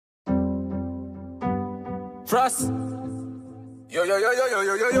Frost. Yo, yo, yo, yo, yo,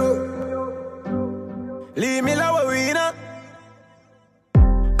 yo, yo, yo. Leave me la wawina.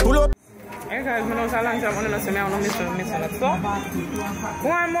 Pull up. Hey guys, I know it's a long time. I don't see me. I don't miss it. So,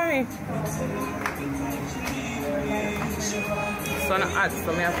 go on, mommy. So not hot,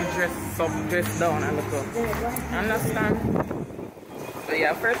 so I have to dress down and look up. Understand? So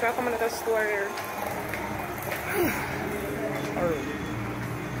yeah, first we're coming to the store here.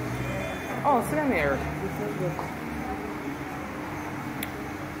 Oh, see them here.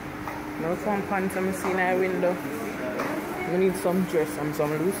 Now some pants I'm seeing in the window. We need some dress and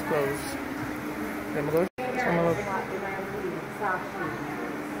some loose clothes. Let me go have a look.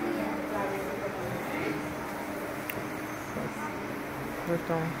 Where's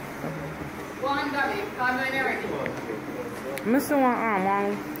down? One dummy, come in already. Missing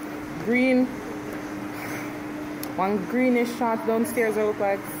one greenish shot downstairs that look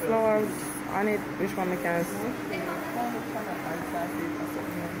like flowers on it. Which one I can see?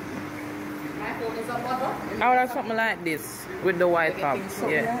 I would have something like this with the white tops.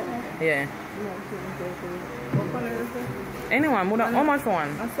 Yeah. Yeah. Anyone, how much for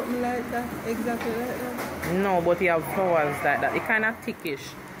one? Something like that, exactly like that. No, but you have flowers like that. It kind of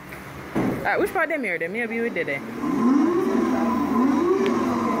thickish. Which part of them here? Them here be with there.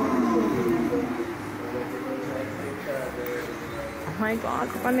 Oh my God,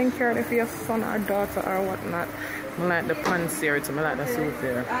 I didn't care if your son or daughter or whatnot. I like the pants here too. I like the suit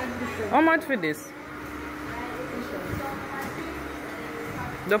there. How much for this?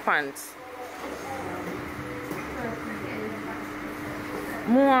 The pants. I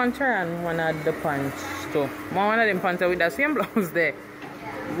want to try one of the pants too. One of them pants with the same blouse there.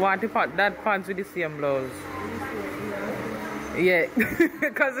 Want to put that pants with the same blouse. Yeah,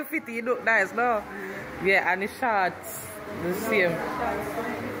 because the fit you look nice, no? Yeah, and the shorts the same.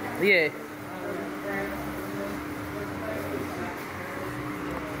 Yeah.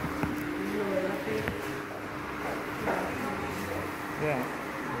 Yeah.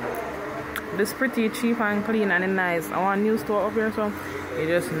 This pretty cheap and clean and nice. I want a new store up here, so it's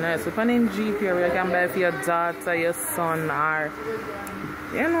just nice. If I'm in Jeep here, you can buy for your daughter, your son, or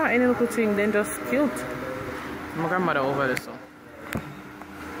you know, any little thing, then just cute. My grandmother over there, so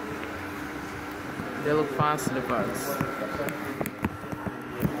they look fancy, the parts.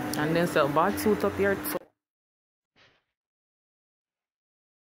 And then sell bad suit up here, so.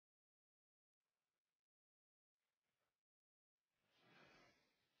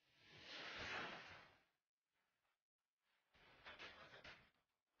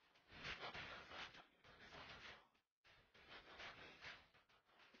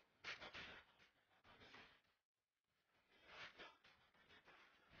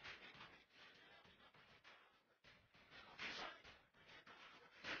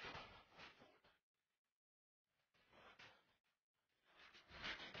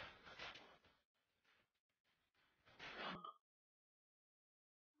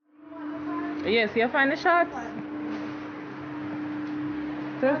 Yes, you find the shots?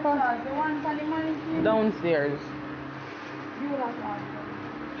 The one for the money? Downstairs.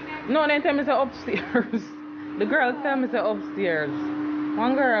 No, they tell me to upstairs. The girl tell me to upstairs.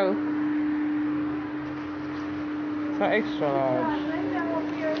 One girl. So extra large.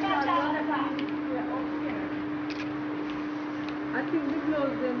 I think the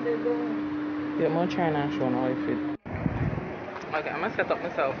clothes them they go. Yeah, I'm gonna try and show now if it. Okay, I'm gonna set up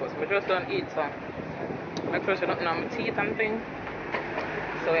myself first. I just don't eat some. Make sure I don't know my teeth and things.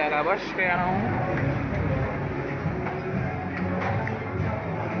 So yeah, I gotta wash here now.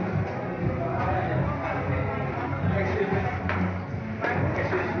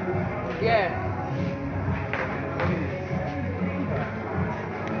 Yeah.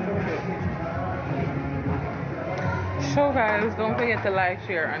 So guys, don't forget to like,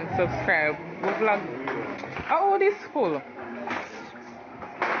 share and subscribe. We vlog. Oh, this is full.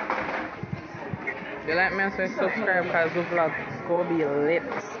 You like me and say subscribe because the vlog go be lit.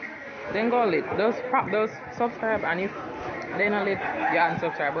 Then go lit. Those subscribe, and if they not lit, you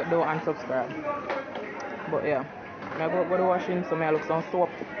unsubscribe, but don't unsubscribe. But yeah. I go to washing, so I look some soap.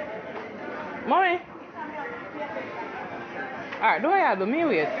 Mommy! Alright, do I have me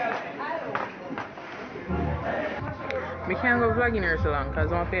wait? We can't go vlogging here so long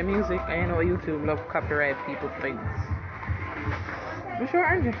because I want to play music and you know YouTube love copyright people things. I'm sure,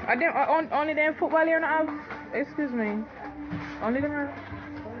 Andre. Only them football here now have. Excuse me. Only them are.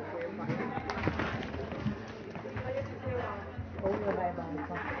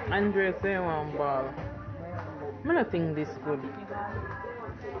 Andre say one ball. I don't think this good.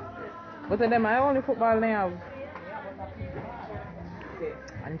 But them I only football they have.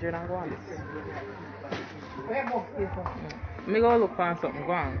 Andre and go on. Me go look for something,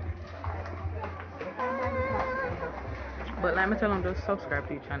 go on. But let me tell them, just subscribe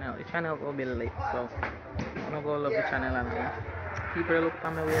to the channel. The channel will be lit, so I'm gonna go love the channel and people look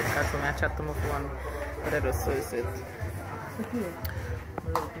for me weird chat, so I chat to my phone, but I just so it. Look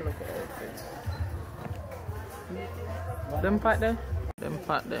at the outfit. Them pot there? Them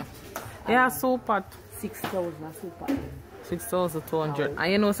pot there. Yeah, so pot. 6,000 super. 6,200.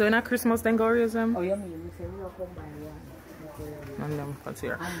 And you know, so in a Christmas then go raise them? Oh, you mean you say we will come by one. And them pots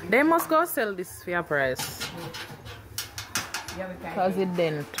here. They must go sell this for your price. Because it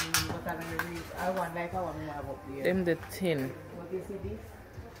didn't. I want like I want more up here. Them the tin. What you see this?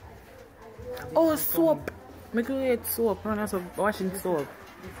 Oh, soap. Make you eat soap. No, that's a washing soap.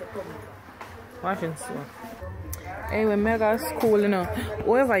 Washing soap. Anyway, I go to school, you know.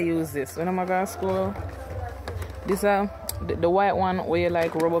 Whoever use this, when I go to school, this the white one where you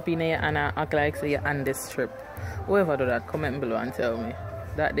like rub up in here and act like say your hand is strip. Whoever do that, comment below and tell me.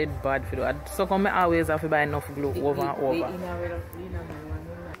 That did bad for you. So come I always have to buy enough glue over and over.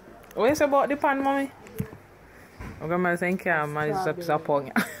 What you say about the pan, mommy? I'm gonna say I'm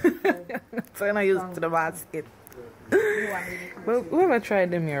disappointed. So I'm not used to the basket. But whoever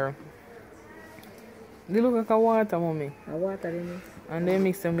tried them here? They look like a water, mommy. A water in it. And they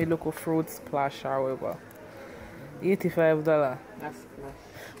mix them with local fruit splash or whatever. $85. That's splash.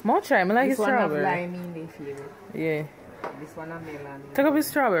 More try, I like this a strawberry. This one have lime in the flavor. Yeah. This one have melon. Take up the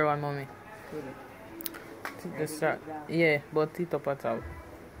strawberry one, mommy. Really? Yeah, but it up at top.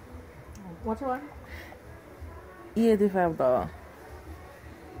 What one? $85.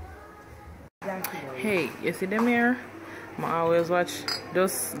 Hey, you see them here? I always watch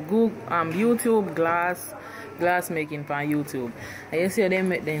just Google YouTube glass making for YouTube. And you see how they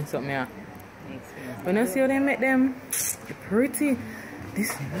make them something here. When you see how they make them, pretty. This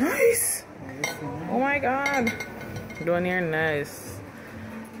is nice. Oh my god. Down here nice.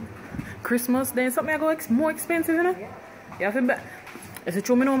 Christmas then something I go more expensive, you know? You have to buy. If you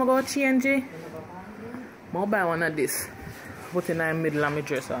show me now, I'm going to change it. I'll buy one of this. Put it in the middle of my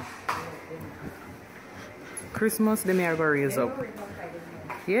dresser. Christmas, then I go raise up.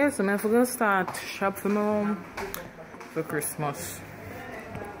 Yes, I'm going to start shop for my mom for Christmas.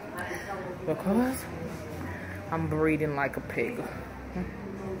 Because I'm breathing like a pig.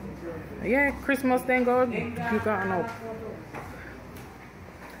 Yeah, Christmas then go. You got know.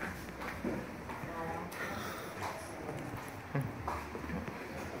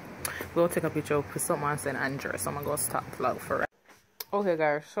 We'll take a picture of someone and Andre, so I'm gonna go start vlog for it. Okay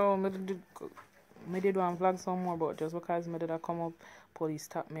guys, so I did one vlog some more, but just because I did come up, police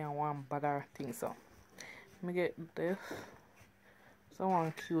stopped me and one bagger thing, so let me get this. So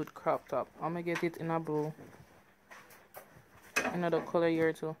one cute crop top. I'm gonna get it in a blue. Another color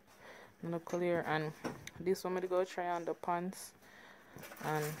here too. Another color, and this one I'm gonna go try on the pants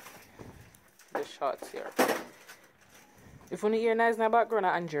and the shorts here. If you need your nice in the background,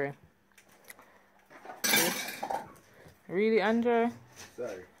 Andre. Really, Andre?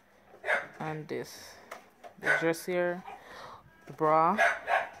 Sorry. And this. The dress here. The bra.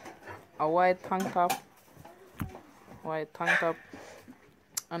 A white tank top. White tank top.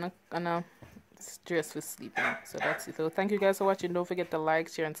 And a dress for sleeping. So that's it. So thank you guys for watching. Don't forget to like,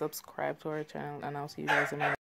 share, and subscribe to our channel. And I'll see you guys in the next.